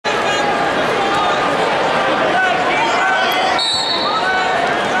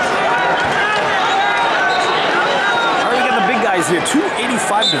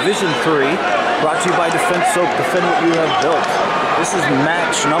Division 3, brought to you by Defense Soap. Defend what you have built. This is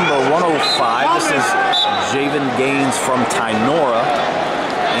match number 105. This is Javen Gaines from Tinora,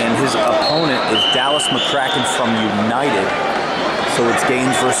 and his opponent is Dallas McCracken from United. So it's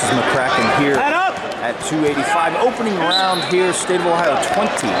Gaines versus McCracken here at 285. Opening round here, State of Ohio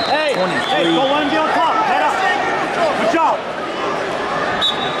 20-23. Hey, go one deal top. Head up. Good job.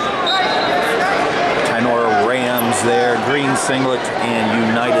 Tinora Rams there, green singlet, and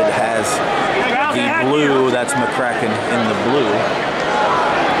United has the blue. That's McCracken in the blue.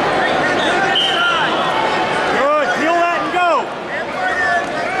 Good. Peel that and go.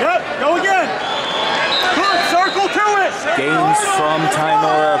 Yep. Go again. Good. Circle to it. Gaines from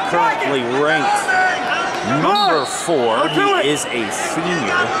Tinora, currently ranked number 4. He is a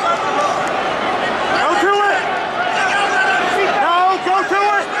senior. Go to it. No, go to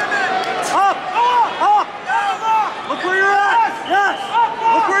it. Up. Up. Look where you're at. Yes.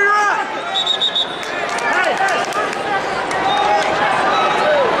 Look where you're at. Hey.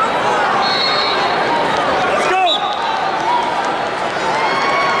 Let's go.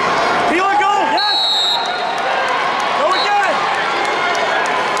 Peel it, go. Yes. Go again.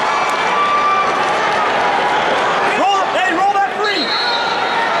 Roll it. Hey, roll that free.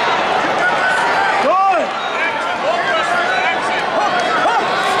 Good. Up.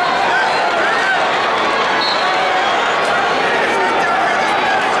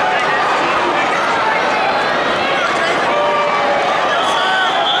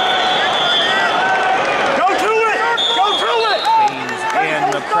 Go to it. Go to it. Gaines and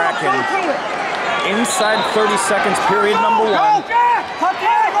McCracken inside 30 seconds, period number 1. Go, Jack! Tuck the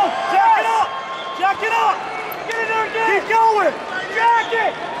angle! Jack it up! Jack it up! Get in there again! Keep going! Jack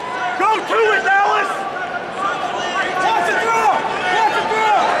it! Go to it, Dallas! Watch it through! Watch it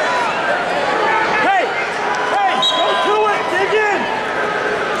through! Hey! Hey! Go to it! Dig in!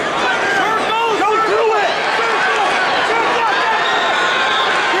 Circle! Go to it! Circle!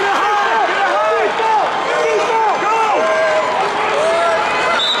 Get it high! Get it high! Deep ball! Go!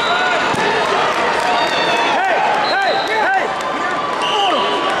 Hey! Hey! Hey! Hey!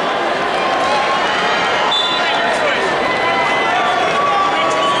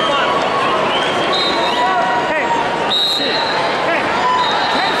 Hey!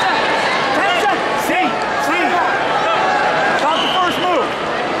 10 seconds! 10 seconds! See! Stop the first move!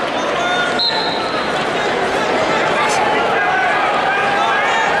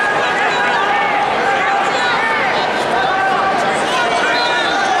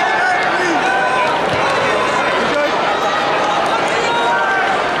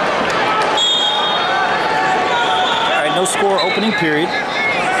 All right, no score, opening period.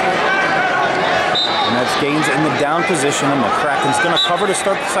 And that's Gaines in the down position, and McCracken's going to cover to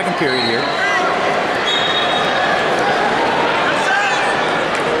start the second period here.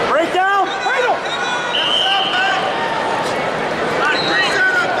 Break down! Cradle!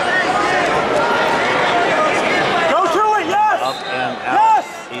 Go to it, yes! Up and out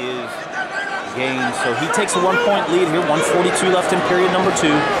is Gaines. So he takes a 1-point lead here, 1:42 left in period number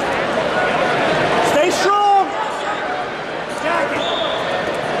 2. Stay strong! Jack it!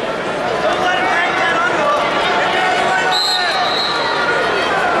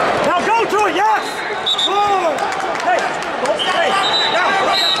 Now go to it, yes! Good! Hey! Go, hey! Now!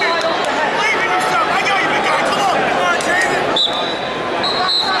 Believe in yourself! I got you, big guy! Come on! Come on, Javen!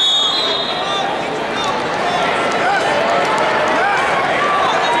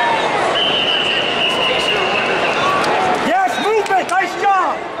 Yes, movement! Nice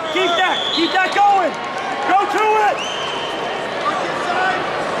job! Keep that going! Go to it!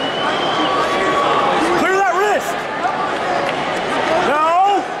 Clear that wrist!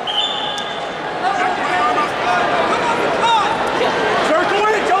 No! Circle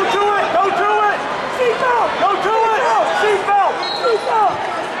it! Go to it! Go to it! Seatbelt! Go to it! Seatbelt! Seatbelt!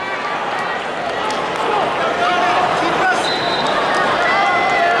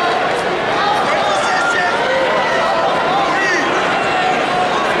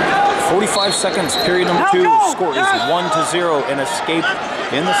 45 seconds, period number 2. Score is 1-0, an escape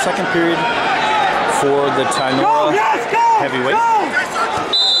in the second period for the Tinora heavyweight.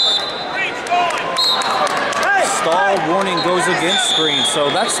 Stall warning goes against screen, so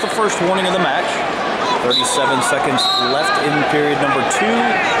that's the first warning of the match. 37 seconds left in period number 2.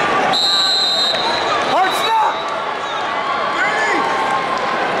 Hard stop!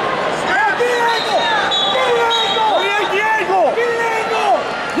 Get the angle! Get the angle! Create the angle! Get the angle!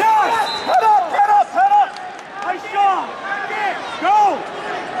 Yes! Head up! Head up! Head up! Nice job! Go!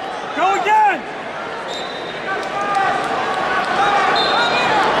 Go again!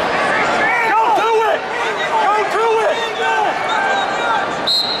 Go to it! Go to it!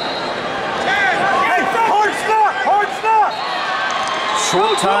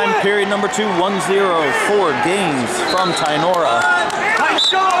 Short time, period number 2, 1-0 for Gaines from Tinora. Nice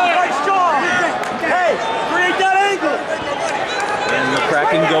job, nice job. Hey, create that angle. And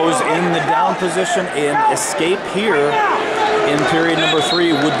McCracken goes in the down position, and escape here in period number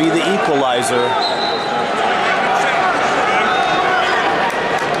 3 would be the equalizer.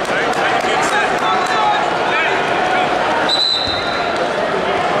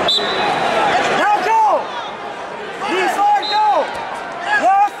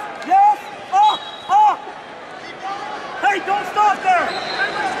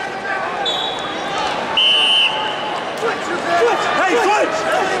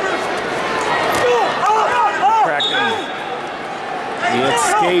 The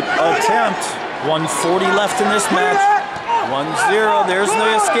escape attempt. 1:40 left in this match. 1-0. There's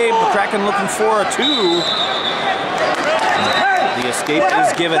the escape. McCracken looking for a 2. The escape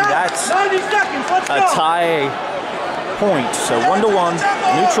is given. That's a tie point. So 1-1.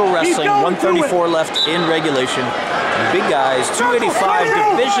 Neutral wrestling. 1:34 left in regulation. Big guys. 285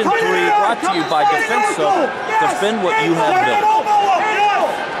 Division 3. Brought to you by Defense Soap. Defend what you have built.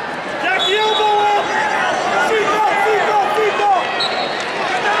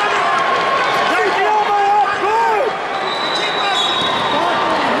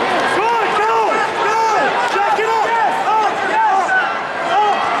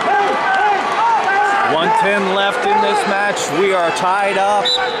 Left in this match. We are tied up.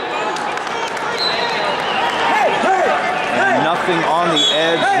 And nothing on the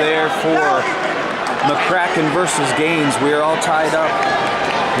edge there for McCracken versus Gaines. We are all tied up.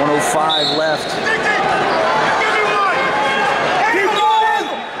 1:05 left.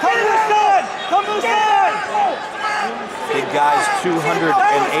 Big guys,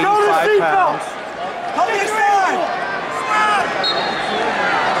 285 pounds.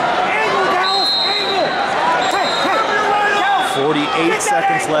 48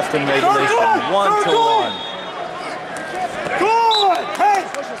 seconds left in regulation. 1-1. Good! Hey,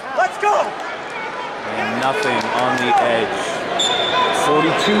 let's go! And nothing on the edge.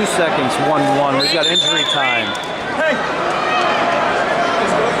 42 seconds, 1-1. We've got injury time. Hey!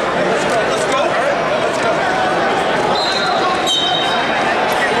 Let's go!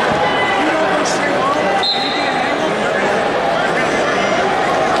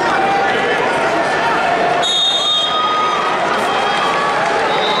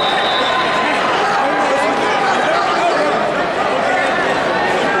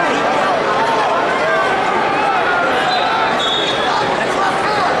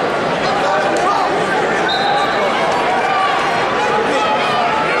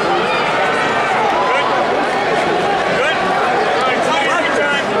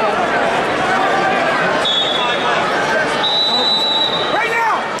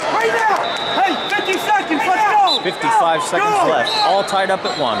 Seconds left, all tied up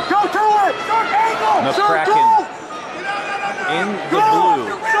at 1. Go to it! McCracken in the blue.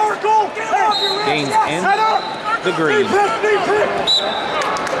 Gaines in the green.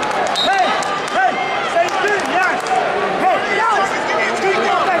 Hey! Hey! Stay good, yes! Hey, Dallas!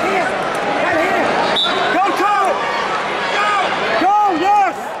 That hand! That hand! Go to it! Go,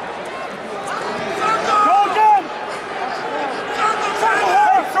 yes! Go again!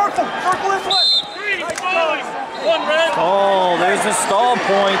 Circle! Circle this way! Oh, there's a stall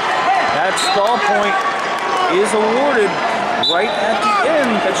point. That stall point is awarded right at the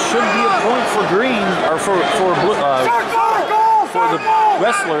end. That should be a point for green, or for the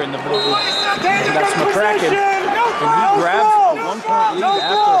wrestler in the blue. And that's McCracken. And he grabs a 1-point lead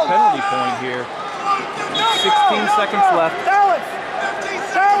after a penalty point here. 16 seconds left. Dallas,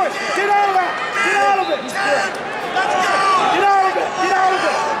 get out of that! Get out of it! Get out of it! Get out of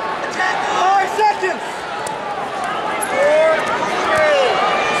it! 5 seconds! 4,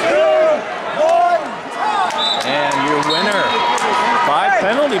 3, 2, 1. And your winner by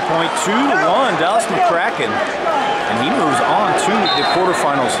penalty point, 2-1, Dallas McCracken. And he moves on to the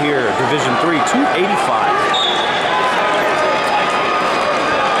quarterfinals here, Division 3, 285.